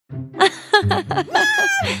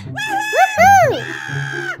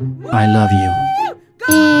I love you.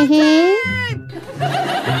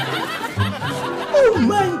 Oh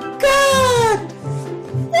my God!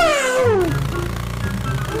 Wow!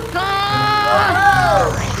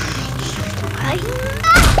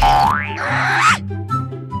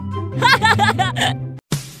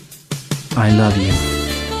 I love you.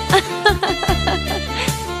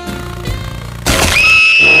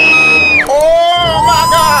 Oh my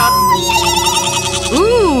God!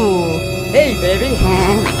 Ooh! Hey, baby!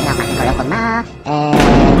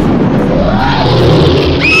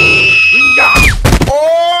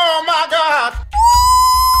 Oh my God!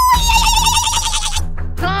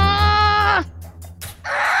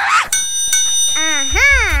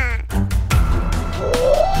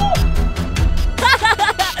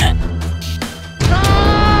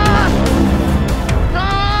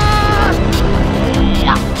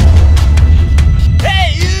 Hey,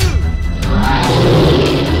 you!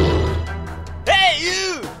 Hey,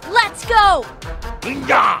 you! Let's go!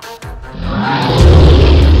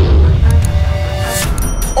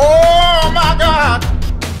 Oh my God!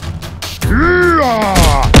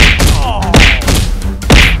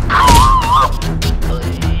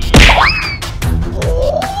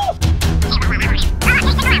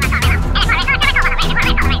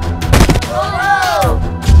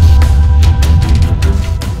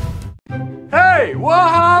 Hey, what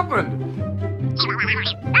happened?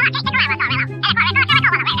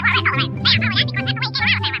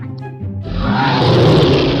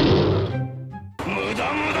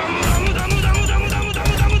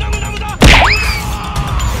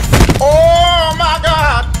 Oh my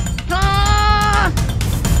God!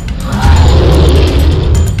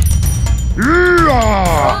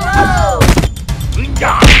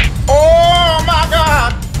 Oh my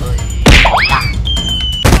God!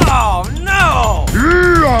 Oh no!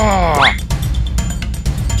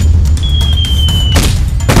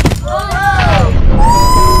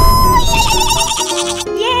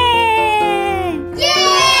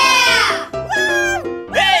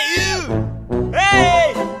 Hey, you!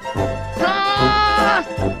 Hey!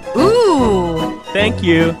 Ooh! Thank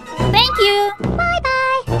you. Thank you!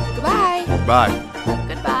 Bye-bye! Goodbye! Bye.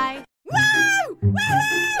 Goodbye!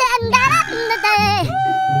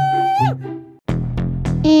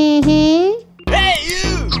 Hey,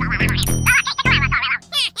 you!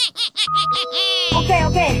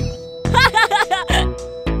 Okay.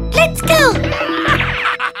 Let's go!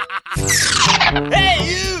 Hey,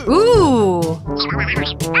 you! Ooh!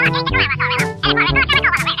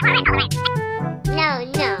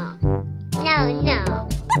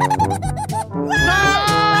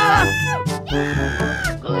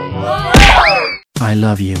 I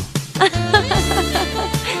love you.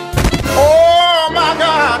 Oh my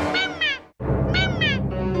God!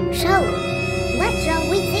 So, what's wrong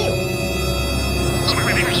with you?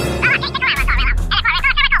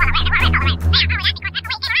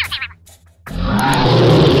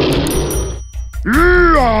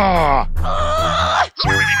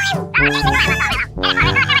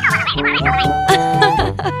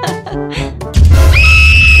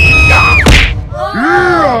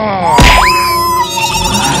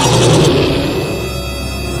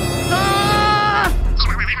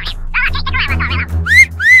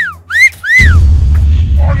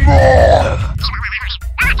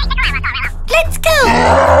 Let's go!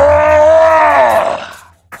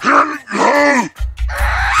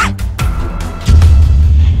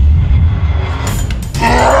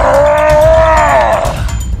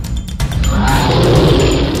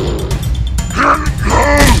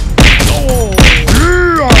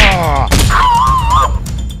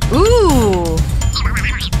 Ooh!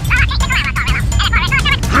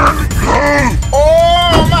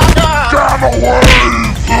 Oh my God!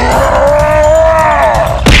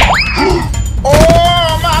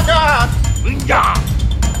 Oh my God!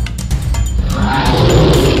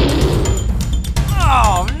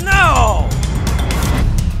 Oh no!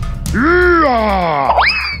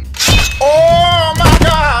 Oh my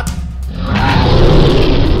God! No.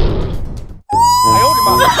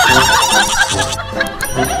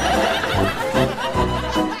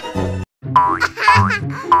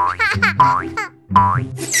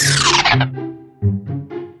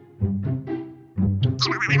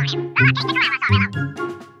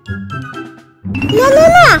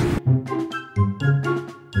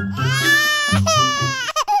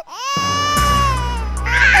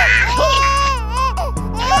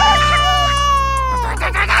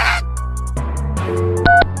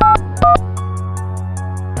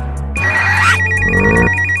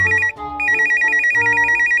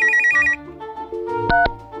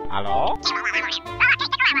 Hello?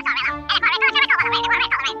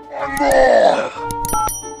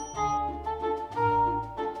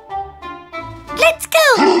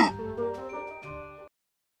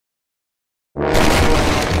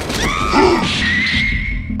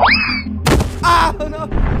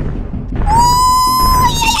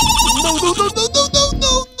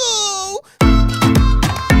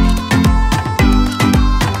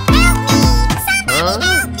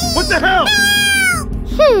 What the hell?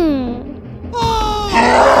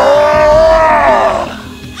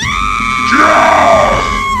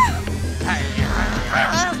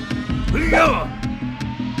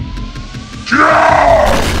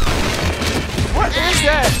 What is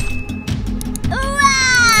that?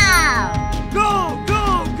 Wow! Go, go,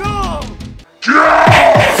 go!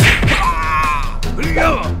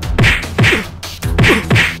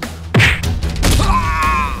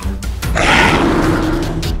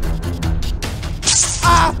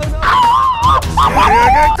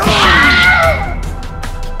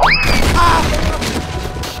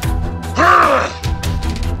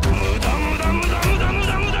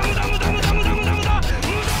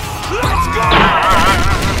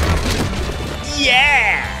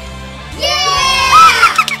 Yeah!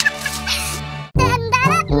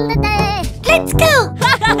 Let's go!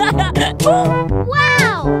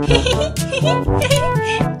 Wow!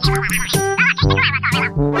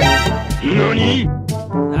 Nani?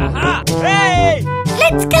 Aha! Hey!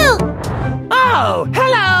 Let's go! Oh,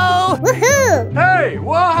 hello! Woohoo! Hey,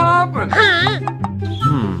 what happened?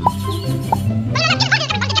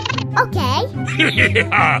 Okay,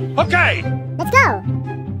 Okay. let's go!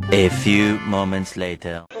 A few moments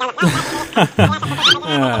later. Go,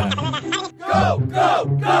 go,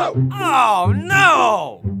 go! Oh,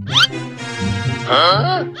 no!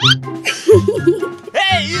 Huh?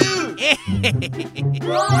 Hey, you!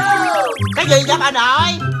 Cái gì vậy bà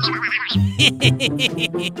nội?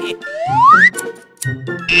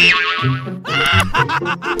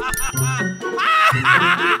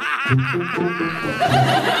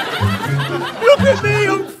 Look at me,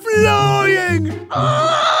 I'm flying!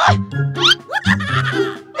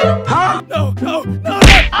 Huh? No, no, no!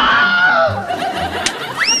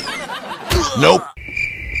 Nope.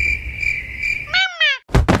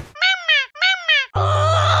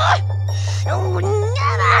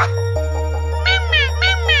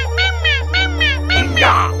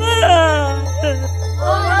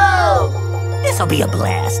 This'll be a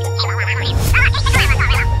blast.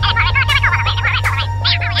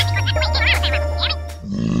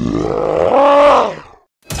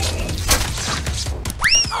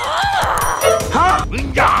 Huh?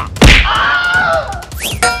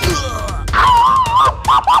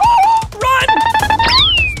 Run!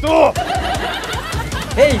 Stop!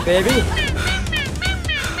 Hey, baby.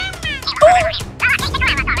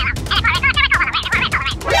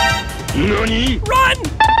 Nani? Run!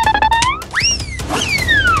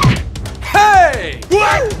 Hey!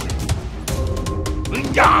 What?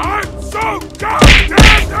 I'm so goddamn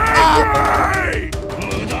angry!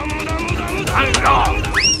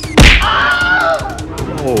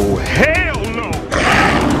 Oh, hell no!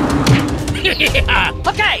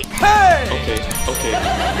 Okay! Hey! Okay.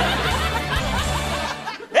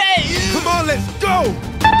 Hey, you! Come on, let's go!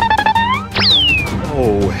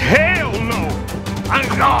 Oh, hell no!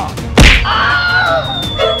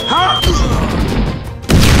 Huh?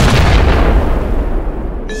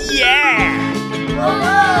 Yeah!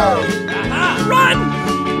 Run!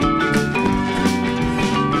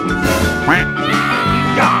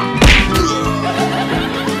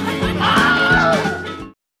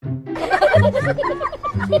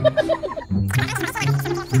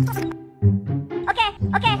 Okay.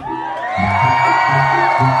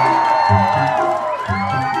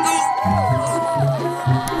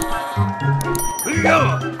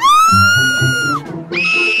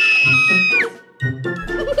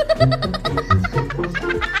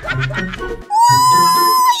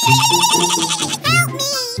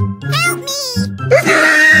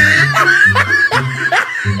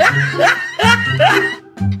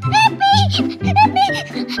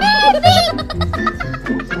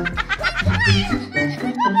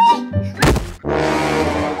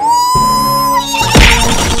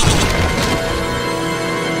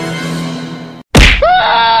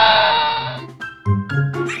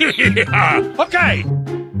 Okay!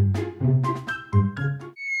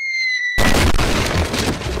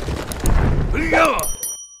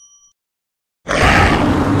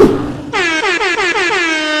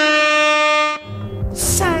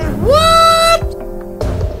 Say what?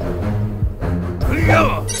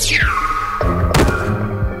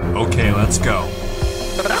 Okay, let's go.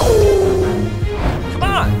 Come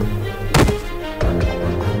on!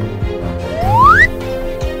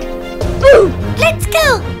 Let's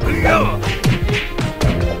go!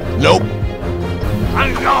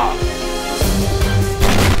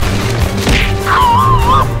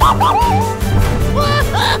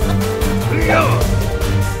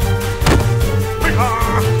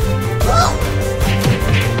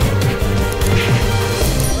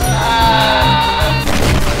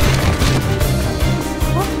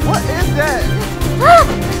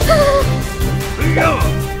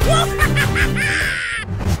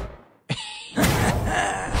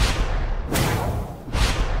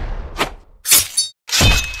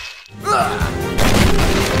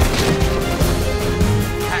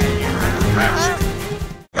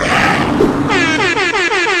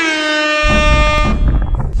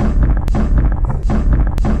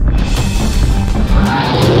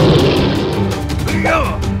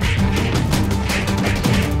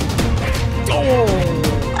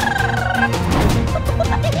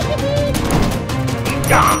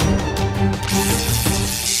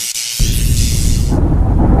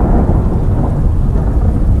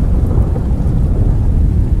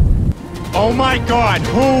 god,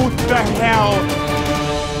 who the hell?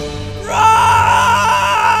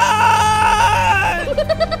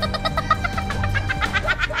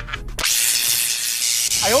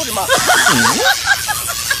 I hold him up.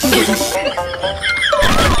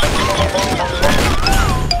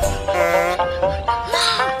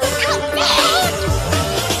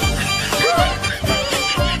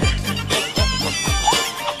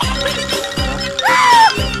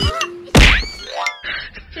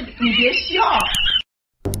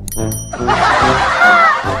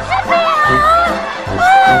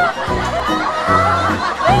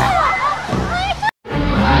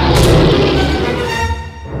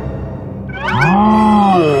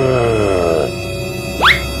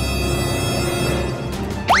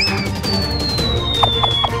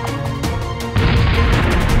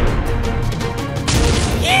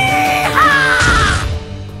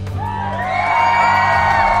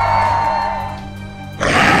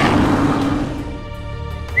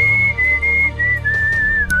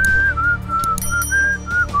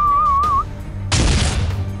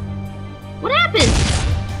 What happened?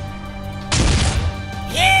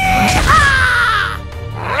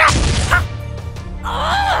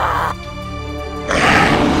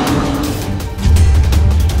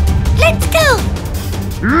 Let's go!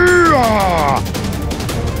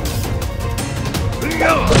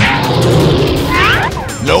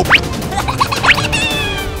 Nope.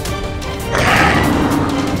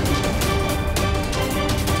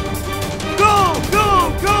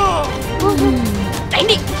 Đánh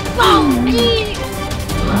đi! Wow! Đi!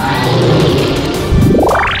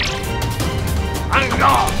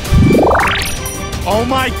 Oh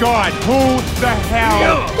my god, who the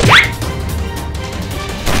hell?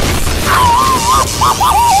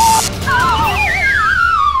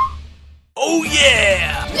 Oh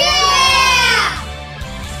yeah! Yeah!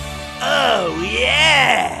 Oh,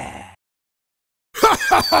 yeah!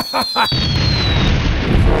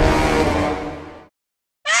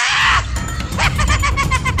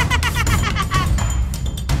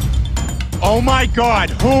 Oh my god,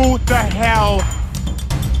 who the hell?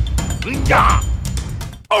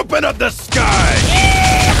 Open up the sky!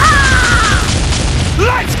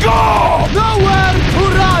 Let's go! Nowhere to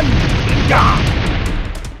run!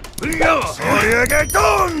 Sorry,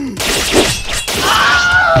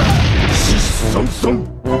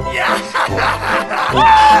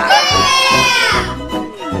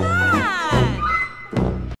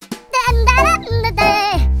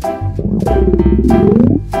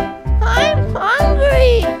 I'm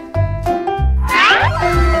hungry.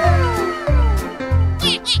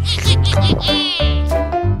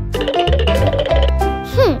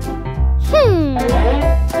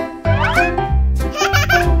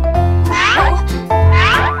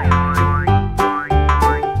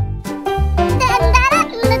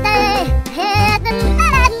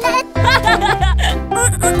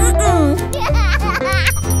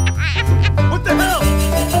 What the hell?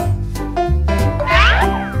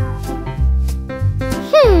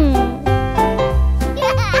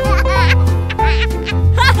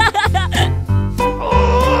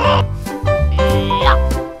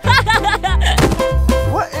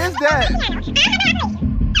 What is that?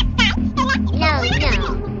 What is that?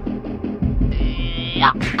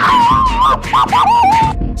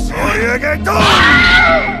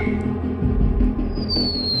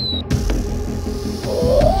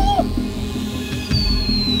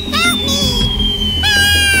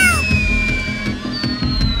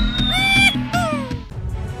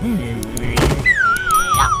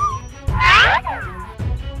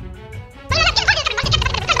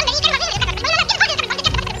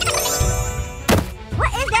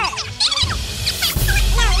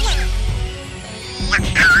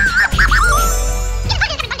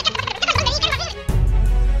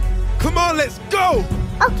 Come on, let's go!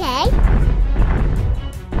 Okay.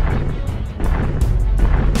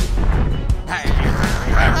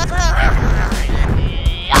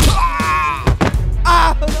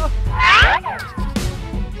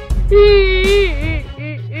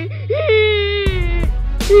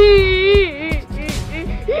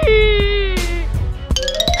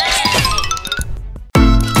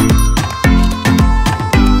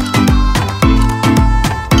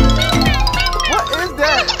 What is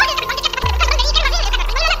that?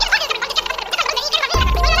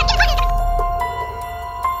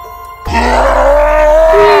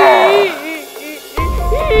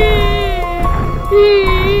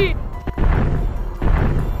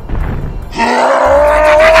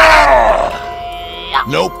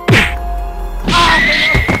 Nope.